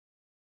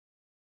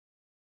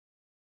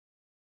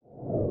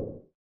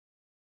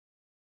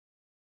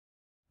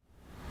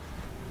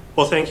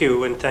Well, thank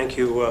you, and thank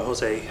you,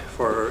 Jose,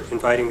 for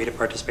inviting me to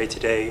participate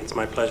today. It's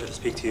my pleasure to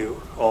speak to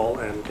you all,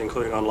 and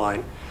including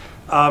online.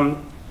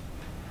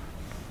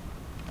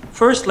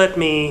 First, let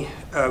me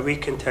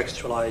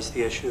recontextualize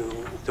the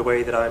issue the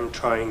way that I'm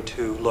trying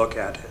to look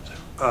at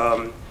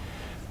it.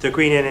 The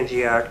Green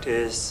Energy Act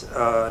is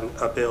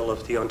a bill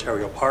of the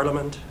Ontario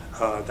Parliament.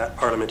 That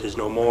Parliament is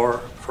no more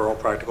for all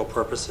practical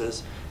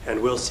purposes,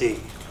 and we'll see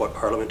what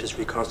Parliament is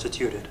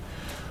reconstituted.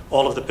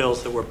 All of the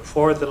bills that were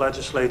before the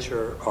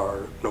legislature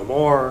are no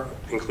more,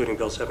 including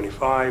Bill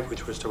 75,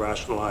 which was to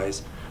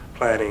rationalize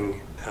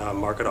planning,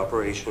 market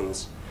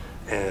operations,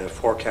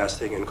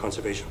 forecasting and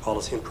conservation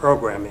policy and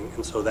programming,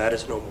 and so that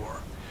is no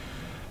more.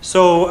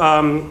 So,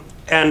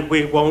 and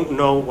we won't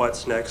know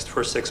what's next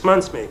for 6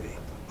 months maybe,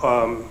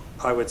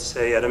 I would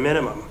say at a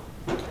minimum,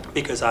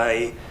 because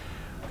I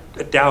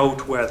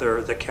doubt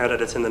whether the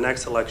candidates in the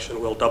next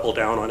election will double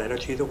down on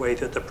energy the way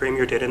that the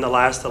Premier did in the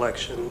last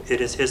election.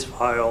 It is his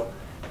file.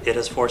 It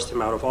has forced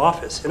him out of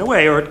office in a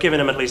way, or given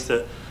him at least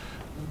a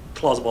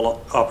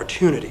plausible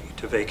opportunity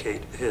to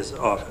vacate his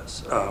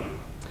office.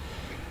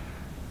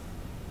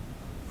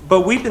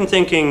 But we've been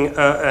thinking,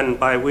 and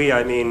by we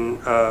I mean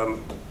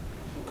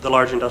the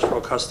large industrial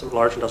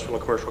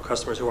and commercial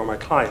customers who are my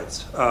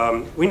clients.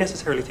 We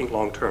necessarily think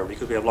long term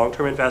because we have long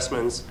term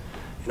investments.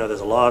 You know,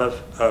 there's a lot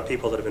of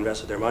people that have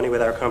invested their money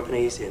with our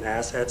companies in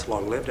assets,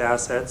 long-lived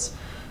assets.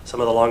 Some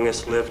of the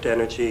longest-lived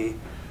energy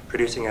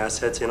producing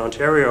assets in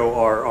Ontario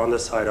are on the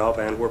side of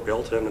and were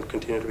built and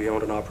continue to be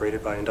owned and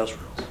operated by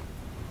industrials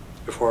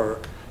before,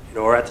 you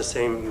know, or at the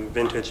same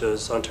vintage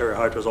as Ontario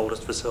Hydro's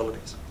oldest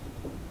facilities.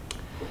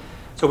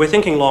 So we're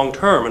thinking long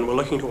term, and we're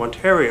looking to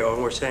Ontario,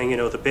 and we're saying, you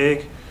know, the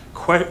big,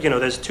 you know,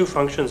 there's two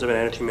functions of an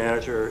energy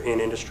manager in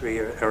industry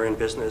or in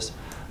business.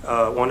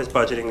 One is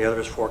budgeting, the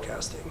other is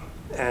forecasting.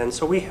 And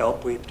so we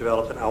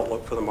developed an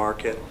outlook for the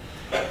market.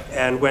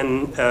 And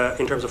when,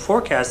 in terms of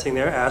forecasting,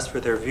 they're asked for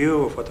their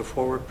view of what the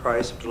forward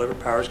price of delivered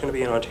power is going to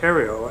be in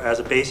Ontario as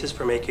a basis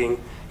for making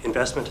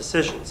investment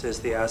decisions. Is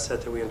the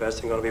asset that we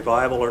invest in going to be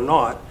viable or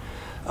not?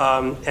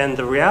 And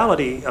the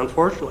reality,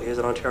 unfortunately, is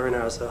that Ontario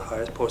now has the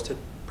highest posted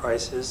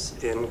prices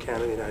in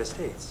Canada and the United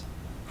States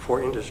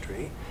for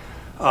industry,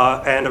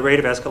 and a rate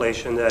of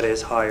escalation that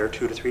is higher,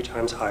 2 to 3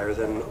 times higher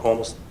than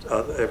almost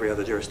every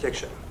other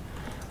jurisdiction.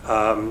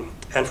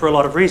 And for a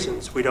lot of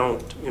reasons. We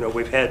don't, you know,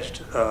 we've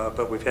hedged,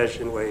 but we've hedged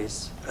in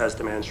ways as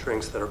demand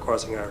shrinks that are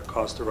causing our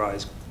costs to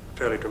rise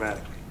fairly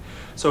dramatically.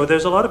 So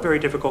there's a lot of very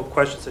difficult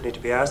questions that need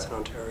to be asked in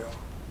Ontario.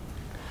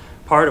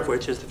 Part of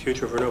which is the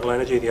future of renewable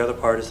energy, the other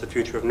part is the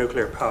future of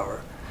nuclear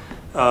power.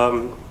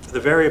 The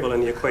variable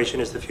in the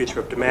equation is the future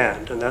of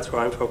demand, and that's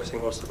where I'm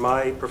focusing most of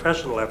my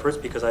professional efforts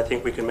because I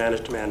think we can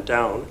manage demand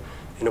down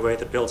in a way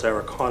that builds our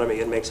economy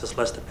and makes us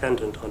less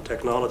dependent on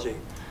technology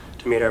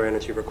to meet our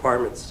energy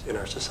requirements in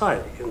our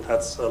society. And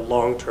that's a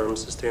long-term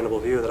sustainable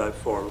view that I've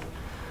formed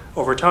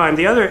over time.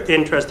 The other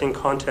interesting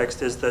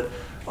context is that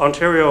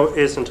Ontario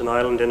isn't an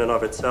island in and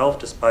of itself,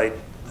 despite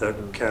the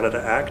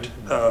Canada Act,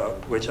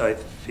 which I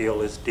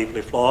feel is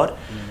deeply flawed,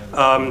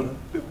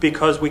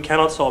 because we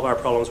cannot solve our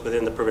problems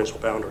within the provincial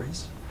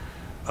boundaries.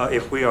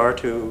 If we are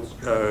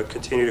to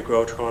continue to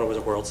grow Toronto as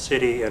a world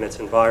city and its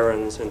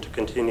environs and to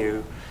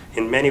continue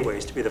in many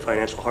ways to be the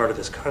financial heart of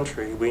this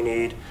country, we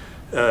need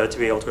to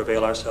be able to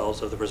avail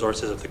ourselves of the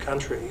resources of the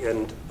country.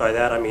 And by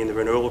that I mean the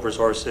renewable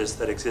resources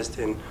that exist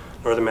in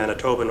northern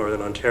Manitoba,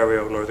 northern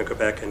Ontario, northern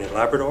Quebec, and in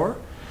Labrador,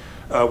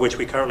 which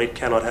we currently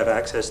cannot have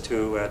access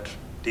to at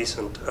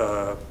decent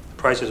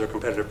prices or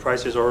competitive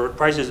prices, or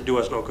prices that do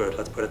us no good,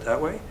 let's put it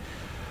that way.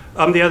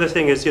 The other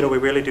thing is, you know, we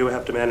really do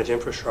have to manage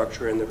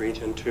infrastructure in the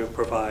region to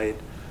provide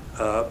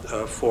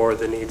for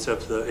the needs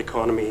of the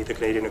economy, the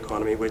Canadian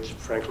economy, which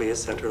frankly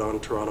is centered on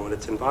Toronto and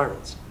its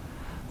environs,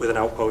 with an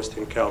outpost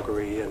in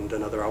Calgary and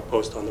another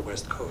outpost on the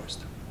west coast.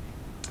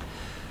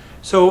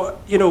 So,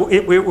 you know,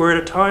 we're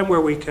at a time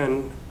where we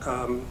can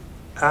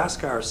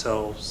ask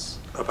ourselves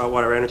about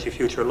what our energy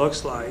future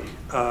looks like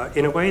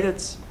in a way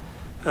that's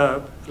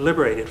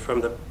liberated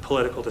from the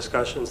political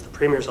discussions. The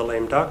Premier's a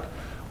lame duck.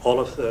 All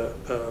of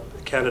the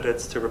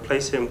candidates to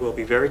replace him will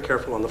be very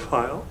careful on the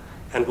file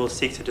and will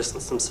seek to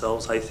distance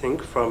themselves, I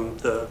think, from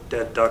the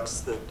dead ducks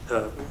that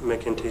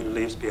McIntyre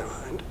leaves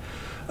behind.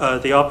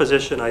 The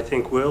opposition, I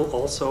think, will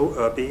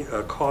also be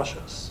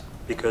cautious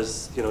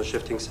because, you know,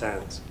 shifting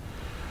sands.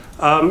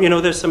 You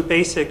know, there's some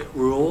basic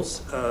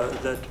rules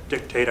that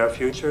dictate our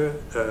future.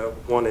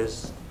 One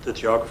is the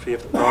geography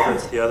of the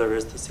province, the other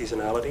is the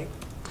seasonality.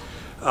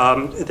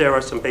 There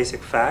are some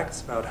basic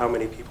facts about how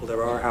many people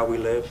there are, how we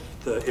live,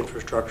 the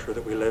infrastructure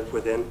that we live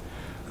within.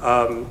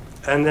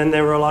 And then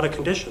there are a lot of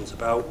conditions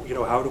about, you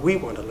know, how do we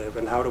want to live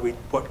and how do we,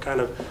 what kind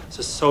of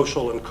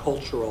social and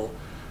cultural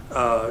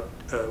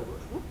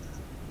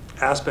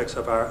aspects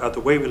of the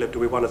way we live do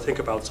we want to think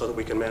about so that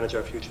we can manage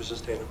our future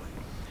sustainably.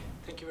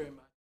 Thank you very much.